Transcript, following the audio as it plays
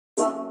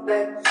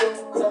back too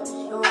close.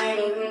 You ain't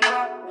even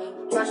know me.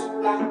 Trust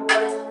my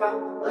voice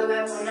from way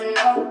back from the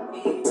north.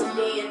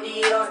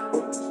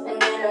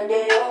 And then I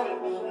did on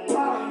me.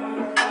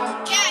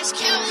 Cash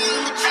Kelly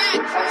on the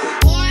track,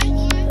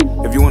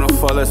 boy. If you wanna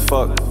fuck, let's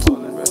fuck.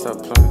 Better stop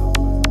playing.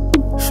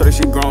 Shorty,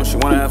 she grown, she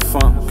wanna have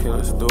fun. Okay,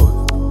 let's do it.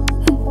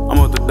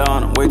 I'm with the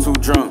Don, I'm way too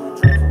drunk.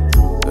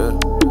 Yeah.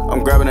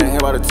 I'm grabbing her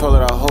hand by the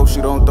toilet, I hope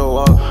she don't throw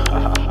up.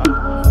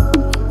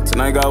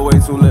 Tonight got way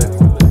too lit.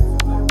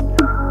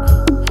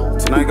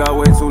 Tonight got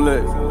way too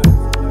lit.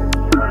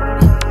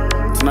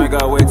 Tonight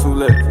got way too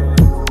lit.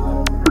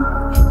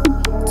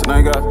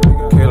 Tonight got,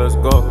 okay, let's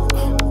go.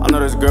 I know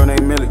this girl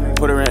named Millie,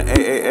 put her in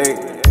 888.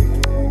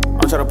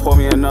 I'm trying to pour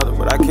me another,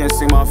 but I can't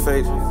see my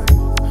face.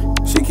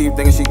 She keep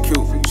thinking she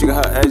cute, she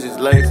got her edges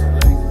laced.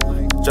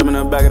 Jump in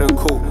the back of the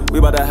coupe, we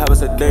bout to have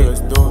us a date.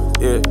 Let's do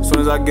it. Yeah, soon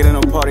as I get in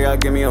a party, I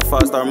give me a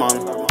 5-star mama.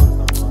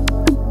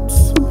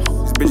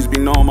 These bitches be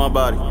knowing my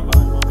body.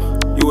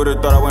 You would've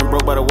thought I went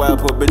broke by the way I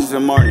put bitches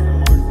in Marty.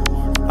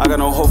 I got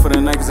no hope for the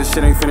night, cause this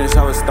shit ain't finished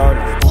how it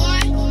started.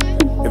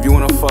 If you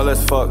wanna fuck,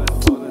 let's fuck.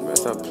 Better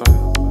stop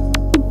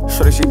playing.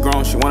 Shorty, she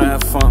grown, she wanna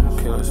have fun.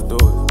 Okay, let's do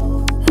it.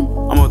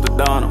 I'm with the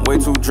Don, I'm way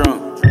too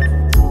drunk.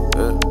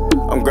 Yeah.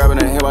 I'm grabbing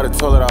her hand by the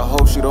toilet, I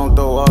hope she don't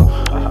throw up.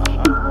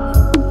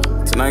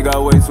 Tonight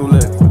got way too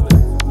lit.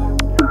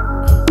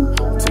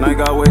 Tonight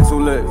got way too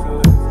lit.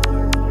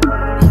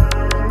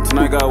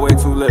 Tonight got way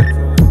too lit.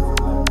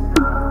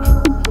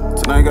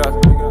 Tonight got,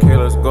 okay,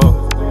 let's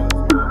go.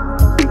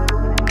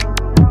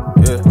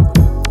 Yeah.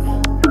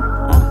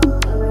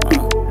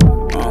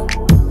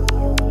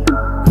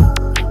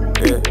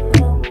 Yeah.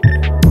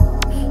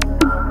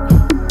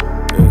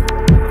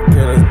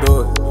 Okay, let's do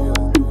it.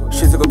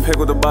 She took a pic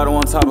with the bottle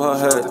on top of her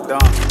head.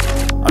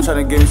 I'm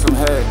tryna give me some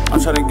head. I'm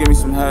tryna give me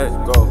some head.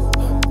 Go.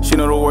 She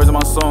know the words of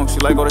my song, she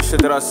like all the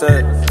shit that I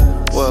said.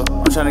 Well,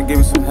 I'm tryna give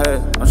me some head,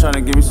 I'm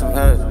tryna give me some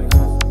head.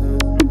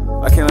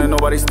 I can't let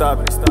nobody stop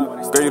it.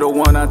 Girl, you the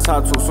one I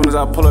top to. Soon as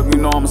I pull up, you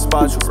know I'ma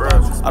spot you.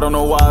 I don't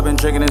know why I've been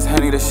drinking this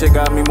Henny, this shit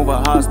got me moving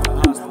hostile.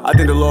 I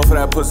thank the Lord for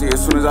that pussy, as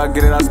soon as I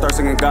get it, I start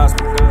singing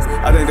gospel.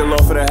 I thank the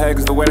Lord for the head,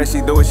 cause the way that she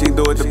do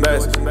it the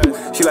best.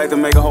 She like to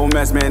make a whole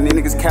mess, man, these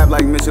niggas cap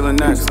like Michelin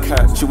Ness.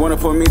 She wanna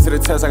put me to the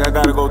test, like I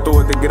gotta go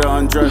through it to get her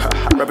undressed.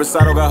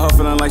 Reposado got her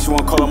feeling like she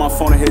wanna call on my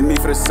phone and hit me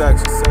for the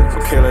sex.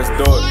 Okay, let's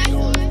do it.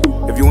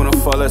 If you wanna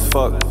fuck, let's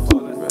fuck.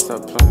 Better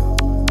stop playing.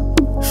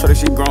 Shorty,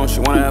 she grown, she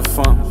wanna have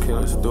fun. Okay,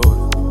 let's do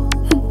it.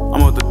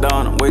 I'm with the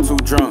Don, I'm way too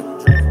drunk.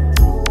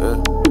 Yeah.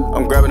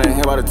 I'm grabbing her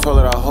hand by the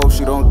toilet, I hope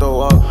she don't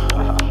throw up.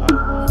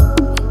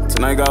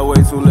 Tonight got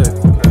way too lit.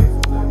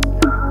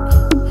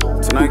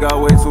 Tonight got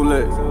way too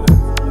lit.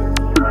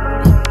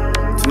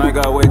 Tonight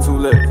got way too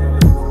lit.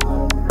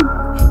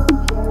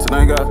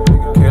 Tonight got,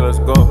 okay, let's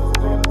go.